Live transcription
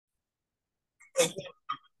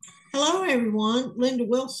Hello, everyone. Linda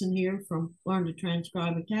Wilson here from Learn to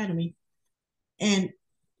Transcribe Academy. And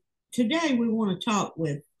today we want to talk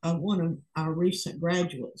with one of our recent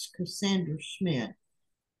graduates, Kassandra Schmidt.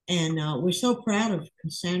 And we're so proud of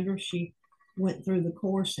Kassandra. She went through the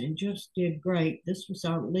course and just did great. This was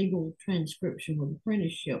our legal transcription with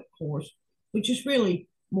apprenticeship course, which is really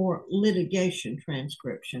more litigation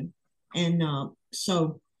transcription. And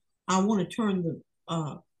so I want to turn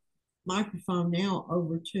the microphone now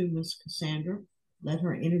over to Miss Kassandra. Let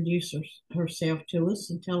her introduce herself to us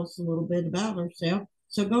and tell us a little bit about herself.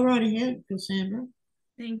 So go right ahead, Kassandra.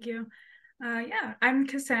 Thank you. Yeah, I'm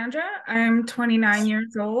Kassandra. I'm 29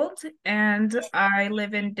 years old and I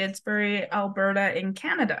live in Didsbury, Alberta in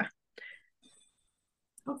Canada.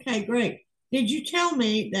 Okay, great. Did you tell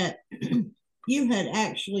me that you had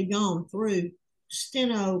actually gone through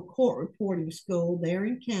steno court reporting school there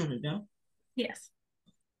in Canada? Yes.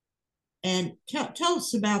 And tell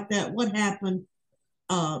us about that. What happened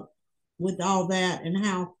uh, with all that and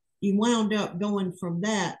how you wound up going from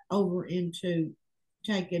that over into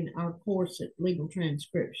taking our course at legal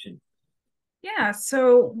transcription. Yeah,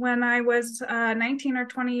 so when I was 19 or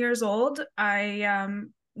 20 years old, I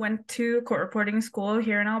went to court reporting school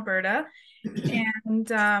here in Alberta,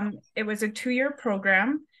 and it was a 2-year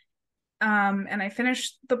program. And I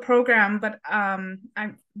finished the program, but I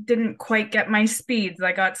didn't quite get my speeds.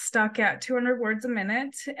 I got stuck at 200 words a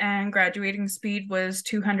minute, and graduating speed was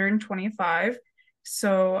 225.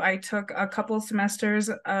 So I took a couple semesters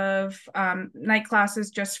of night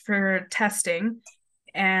classes just for testing.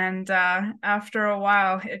 And after a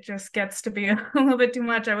while, it just gets to be a little bit too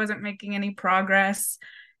much. I wasn't making any progress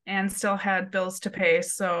and still had bills to pay.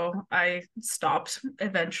 So I stopped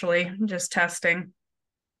eventually just testing.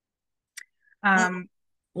 Oh, Um,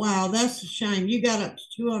 wow, that's a shame. You got up to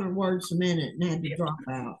 200 words a minute and had to drop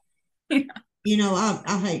out. yeah.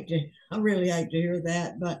 I really hate to hear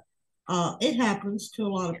that, but it happens to a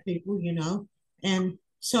lot of people, And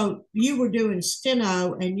so you were doing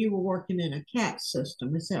steno and you were working in a CAT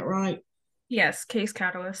system, is that right? Yes, Case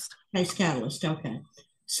Catalyst. Case Catalyst, okay.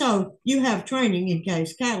 So you have training in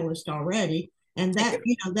Case Catalyst already, and I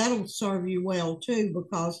do. that'll serve you well too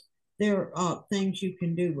because there are things you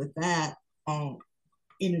can do with that um,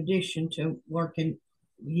 in addition to working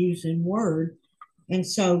using Word. And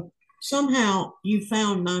so somehow you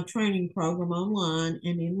found my training program online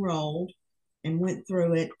and enrolled and went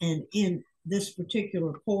through it. And in this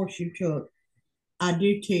particular course you took, I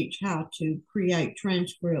do teach how to create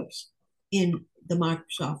transcripts in the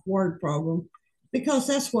Microsoft Word program because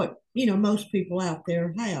that's what, most people out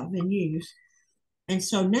there have and use. And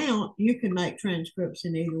so now you can make transcripts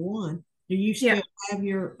in either one. Do you Yeah, still have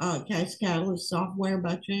your Case Catalyst software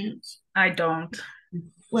by chance? I don't.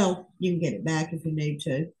 Well, you can get it back if you need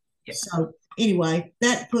to. Yeah. So anyway,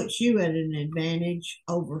 that puts you at an advantage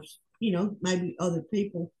over, maybe other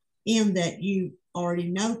people in that you already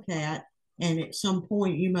know CAT, and at some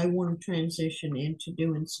point you may want to transition into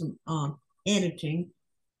doing some editing,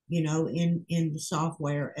 in the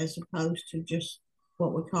software as opposed to just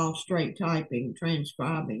what we call straight typing,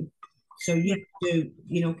 transcribing. So Yeah. you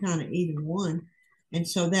do, kind of either one, and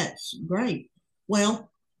so that's great.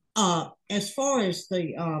 Well, as far as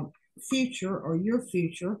the future or your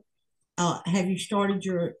future, have you started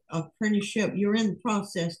your apprenticeship? You're in the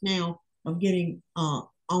process now of getting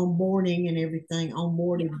onboarding and everything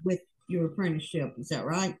onboarded with your apprenticeship. Is that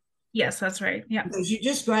right? Yes, that's right. Yeah. Because you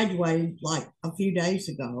just graduated like a few days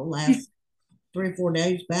ago, last 3 or 4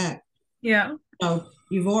 days back. Yeah. So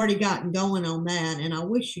you've already gotten going on that, and I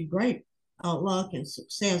wish you great luck and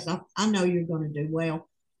success. I know you're going to do well.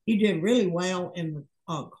 You did really well in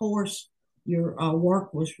the course. Your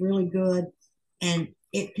work was really good, and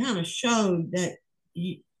it kind of showed that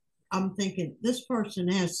I'm thinking this person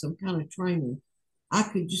has some kind of training. I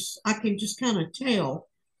can just kind of tell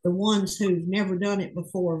the ones who've never done it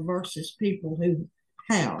before versus people who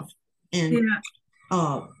have, and Yeah.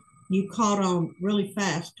 uh, you caught on really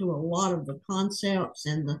fast to a lot of the concepts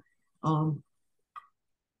and um,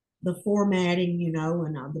 the formatting, and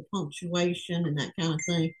the punctuation and that kind of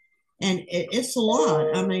thing. And it's a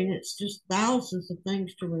lot. I mean, it's just thousands of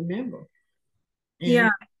things to remember. And Yeah.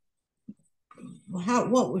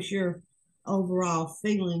 what was your overall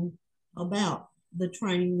feeling about the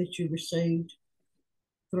training that you received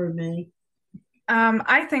through me?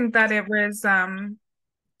 I think that it was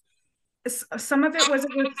some of it was a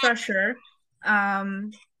refresher.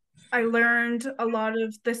 Um, I learned a lot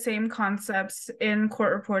of the same concepts in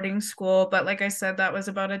court reporting school, but like I said, that was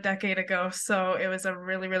about a decade ago. So it was a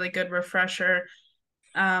really, really good refresher.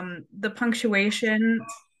 The punctuation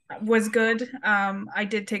was good. I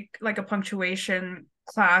did take like a punctuation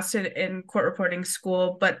class in court reporting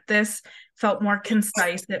school, but this felt more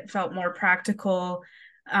concise. It felt more practical.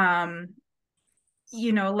 Um,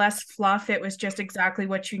 less fluff. It was just exactly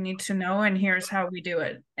what you need to know, and here's how we do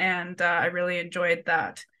it. And I really enjoyed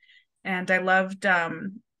that. And I loved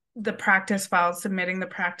the practice files, submitting the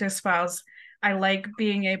practice files. I like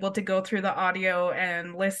being able to go through the audio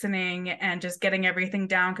and listening and just getting everything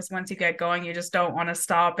down, because once you get going, you just don't want to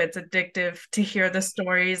stop. It's addictive to hear the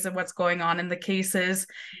stories of what's going on in the cases.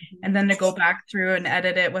 And then to go back through and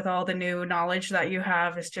edit it with all the new knowledge that you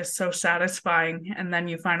have is just so satisfying. And then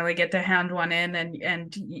you finally get to hand one in,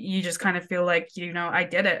 and you just kind of feel like, I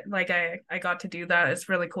did it. Like I got to do that. It's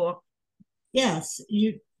really cool. Yes,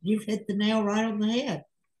 you've hit the nail right on the head.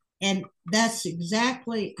 And that's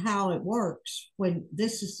exactly how it works. When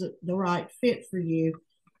this is the right fit for you,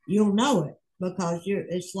 you'll know it, because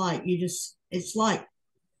it's like it's like,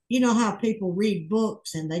 how people read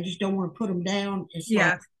books and they just don't want to put them down. It's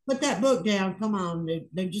like, put that book down. Come on.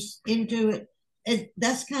 They're just into it.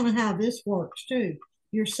 That's kind of how this works too.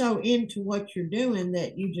 You're so into what you're doing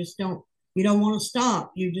that you don't want to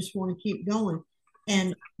stop. You just want to keep going.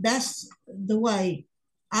 And that's the way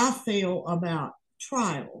I feel about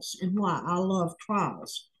trials, and why I love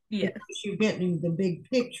trials. Yeah. Because you're getting the big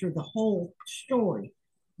picture, the whole story,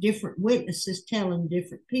 different witnesses telling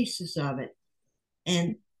different pieces of it.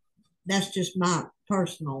 And that's just my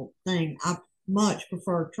personal thing. I much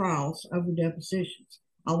prefer trials over depositions.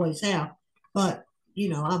 Always have. But,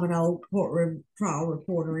 I'm an old courtroom trial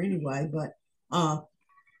reporter anyway. But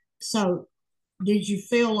so did you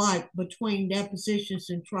feel like between depositions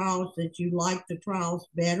and trials that you like the trials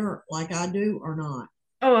better, like I do, or not?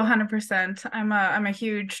 Oh, 100%. I'm a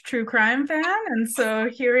huge true crime fan, and so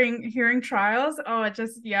hearing trials, oh, it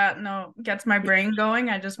just, no, gets my brain going.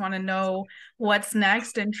 I just want to know what's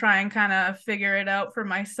next and try and kind of figure it out for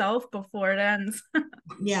myself before it ends.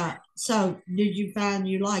 Yeah. So did you find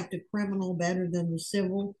you liked the criminal better than the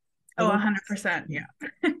civil? Oh, 100%. Yeah.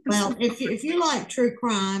 Well, if you like true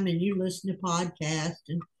crime and you listen to podcasts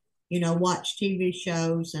and watch TV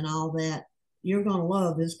shows and all that, you're going to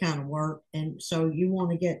love this kind of work. And so you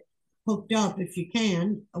want to get hooked up if you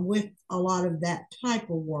can with a lot of that type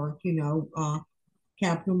of work,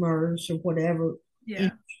 capital murders or whatever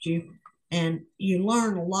interests you. And you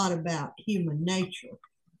learn a lot about human nature,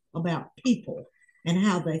 about people and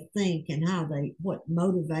how they think and what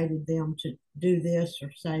motivated them to do this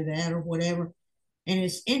or say that or whatever. And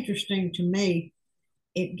it's interesting to me.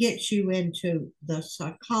 It gets you into the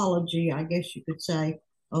psychology, I guess you could say,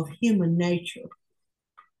 of human nature.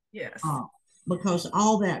 Yes. Because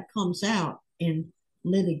all that comes out in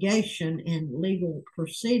litigation and legal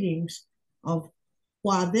proceedings of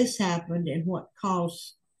why this happened and what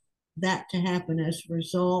caused that to happen as a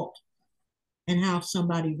result, and how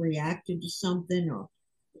somebody reacted to something, or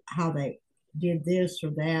how they did this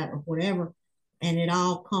or that or whatever. And it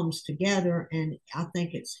all comes together. And I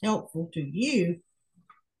think it's helpful to you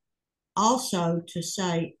also to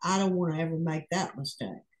say, I don't want to ever make that mistake.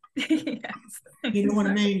 Yes. You know what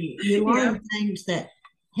I mean? You learn things that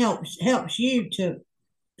helps you to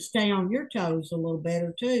stay on your toes a little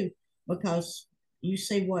better too, because you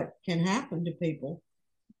see what can happen to people.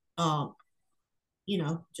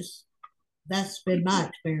 Just that's been my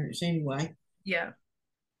experience anyway. Yeah.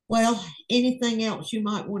 Well, anything else you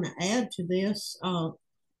might want to add to this?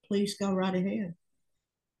 Please go right ahead.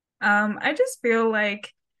 I just feel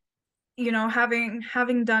like,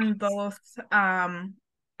 having done both,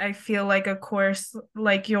 I feel like a course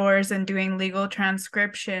like yours and doing legal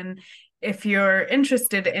transcription, if you're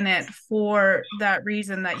interested in it for that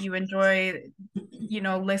reason, that you enjoy,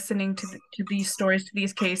 listening to these stories, to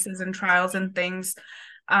these cases and trials and things.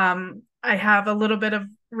 I have a little bit of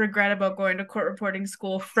regret about going to court reporting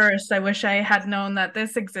school first. I wish I had known that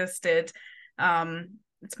this existed.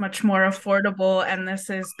 It's much more affordable, and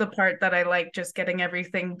this is the part that I like, just getting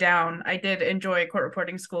everything down. I did enjoy court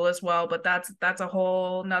reporting school as well, but that's a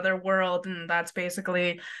whole nother world, and that's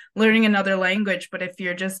basically learning another language. But if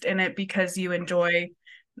you're just in it because you enjoy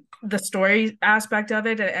the story aspect of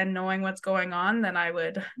it and knowing what's going on, then I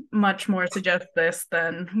would much more suggest this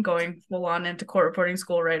than going full on into court reporting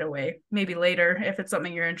school right away. Maybe later if it's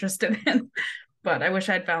something you're interested in, but I wish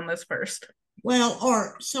I'd found this first. Well,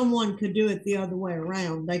 or someone could do it the other way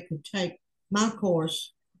around. They could take my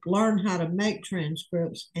course, learn how to make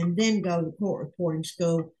transcripts, and then go to court reporting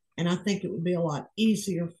school. And I think it would be a lot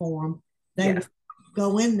easier for them. They would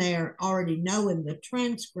go in there already knowing the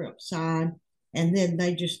transcript side, and then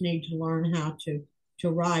they just need to learn how to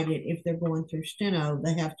write it. If they're going through steno,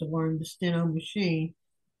 they have to learn the steno machine.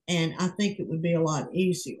 And I think it would be a lot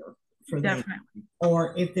easier for them. Definitely.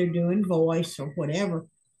 Or if they're doing voice or whatever,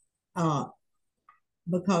 uh,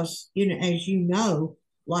 because, as you know,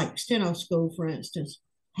 like steno school, for instance,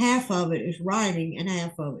 half of it is writing and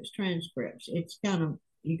half of it's transcripts. It's kind of,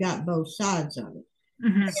 you got both sides of it.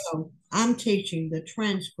 Mm-hmm. So I'm teaching the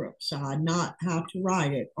transcript side, not how to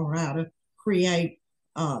write it or how to create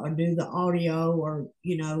or do the audio or,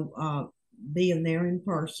 being there in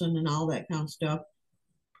person and all that kind of stuff.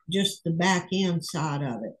 Just the back end side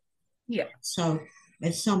of it. Yeah. So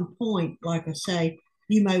at some point, like I say,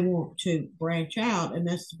 you may want to branch out. And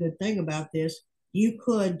that's the good thing about this. You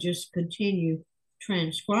could just continue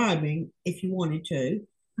transcribing if you wanted to,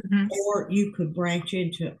 Mm-hmm. or you could branch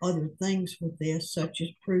into other things with this, such as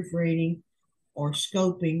proofreading or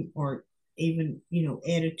scoping or even,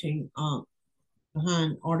 editing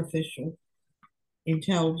behind artificial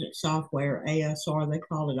intelligence software, ASR, they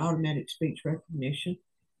call it automatic speech recognition.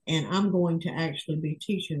 And I'm going to actually be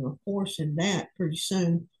teaching a course in that pretty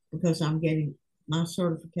soon because I'm getting my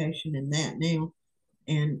certification in that now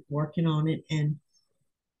and working on it. And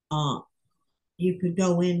you could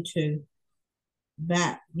go into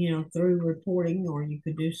that, through reporting, or you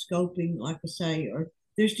could do scoping, like I say, or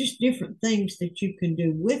there's just different things that you can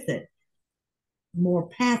do with it, more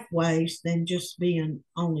pathways than just being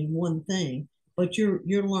only one thing. But you're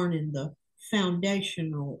learning the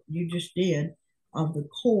foundational, you just did, of the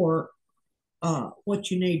core,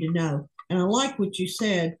 what you need to know. And I like what you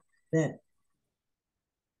said, that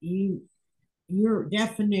your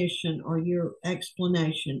definition or your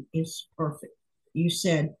explanation is perfect. You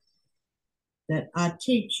said that I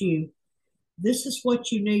teach you, this is what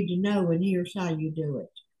you need to know, and here's how you do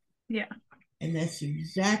it. Yeah. And that's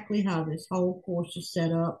exactly how this whole course is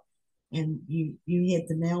set up. And you hit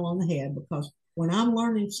the nail on the head, because when I'm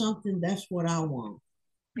learning something, that's what I want.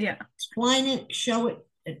 Yeah. Explain it, show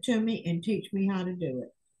it to me, and teach me how to do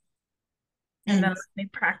it. And then let me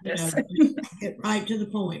practice. Get right to the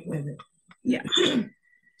point with it. Yeah.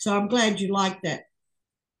 So I'm glad you like that.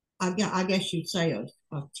 I guess you'd say a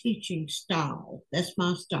teaching style. That's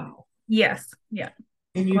my style. Yes. Yeah.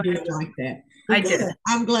 And you did like that. Well, I did.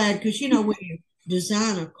 I'm glad, because when you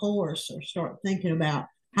design a course or start thinking about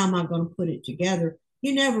how am I going to put it together,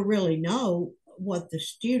 you never really know what the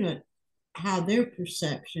student, how their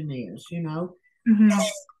perception is. Mm-hmm.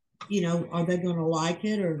 Are they going to like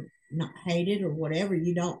it or not, hate it or whatever?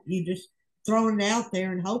 You just throwing it out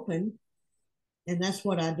there and hoping. And that's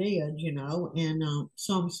what I did, and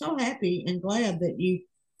so I'm so happy and glad that you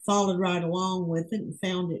followed right along with it and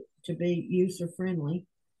found it to be user friendly.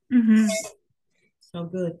 Mm-hmm. So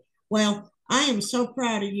good. Well, I am so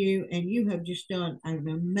proud of you, and you have just done an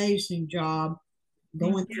amazing job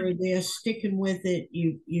going through this, sticking with it.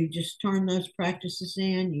 You just turned those practices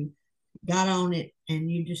in, you got on it, and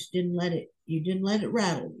you just didn't let it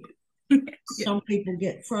rattle you. Yeah. Some people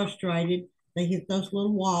get frustrated, they hit those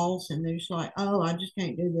little walls and they're just like, oh, I just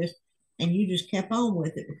can't do this. And you just kept on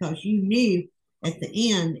with it because you knew at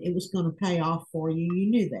the end it was going to pay off for you.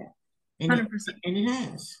 You knew that. And 100%. it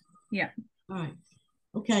has. Yeah. All right.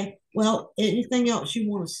 Okay. Well, anything else you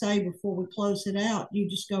want to say before we close it out? You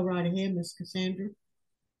just go right ahead, Miss Kassandra.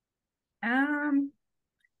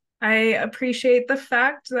 I appreciate the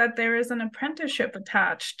fact that there is an apprenticeship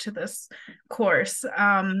attached to this course.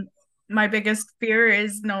 My biggest fear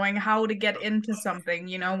is knowing how to get into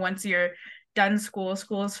something. Once you're done school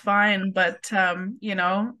is fine, but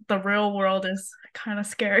the real world is kind of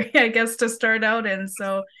scary, I guess, to start out in.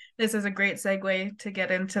 So this is a great segue to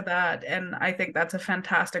get into that, and I think that's a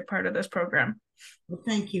fantastic part of this program. Well,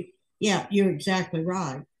 thank you. Yeah, you're exactly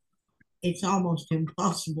right. It's almost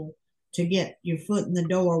impossible to get your foot in the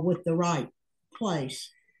door with the right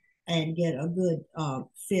place and get a good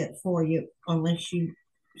fit for you, unless you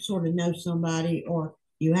sort of know somebody or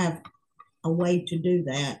you have a way to do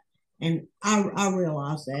that. And I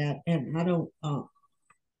realize that, and I don't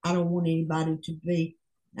want anybody to be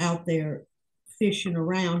out there fishing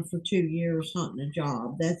around for 2 years hunting a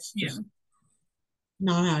job. That's just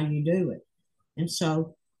not how you do it. And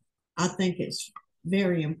so I think it's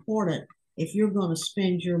very important, if you're going to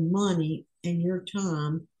spend your money and your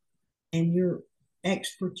time and your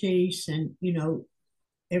expertise and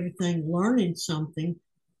everything learning something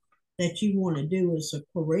that you want to do as a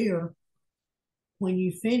career, when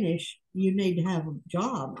you finish you need to have a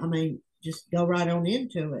job. I mean, just go right on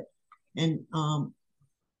into it. And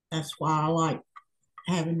that's why I like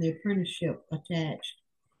having the apprenticeship attached.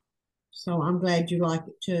 So I'm glad you like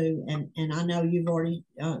it too, and I know you've already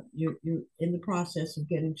you're in the process of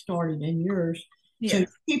getting started in yours. So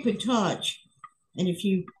keep in touch, and if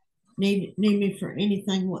you need me for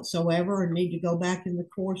anything whatsoever, or need to go back in the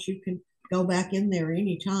course, you can go back in there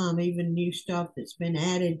anytime. Even new stuff that's been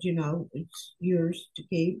added, it's yours to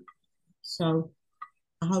keep. So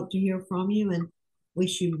I hope to hear from you and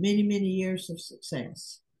wish you many, many years of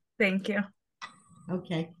success. Thank you.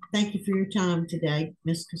 Okay. Thank you for your time today,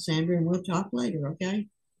 Miss Kassandra, and we'll talk later, okay?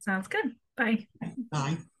 Sounds good. Bye.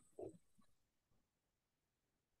 Bye.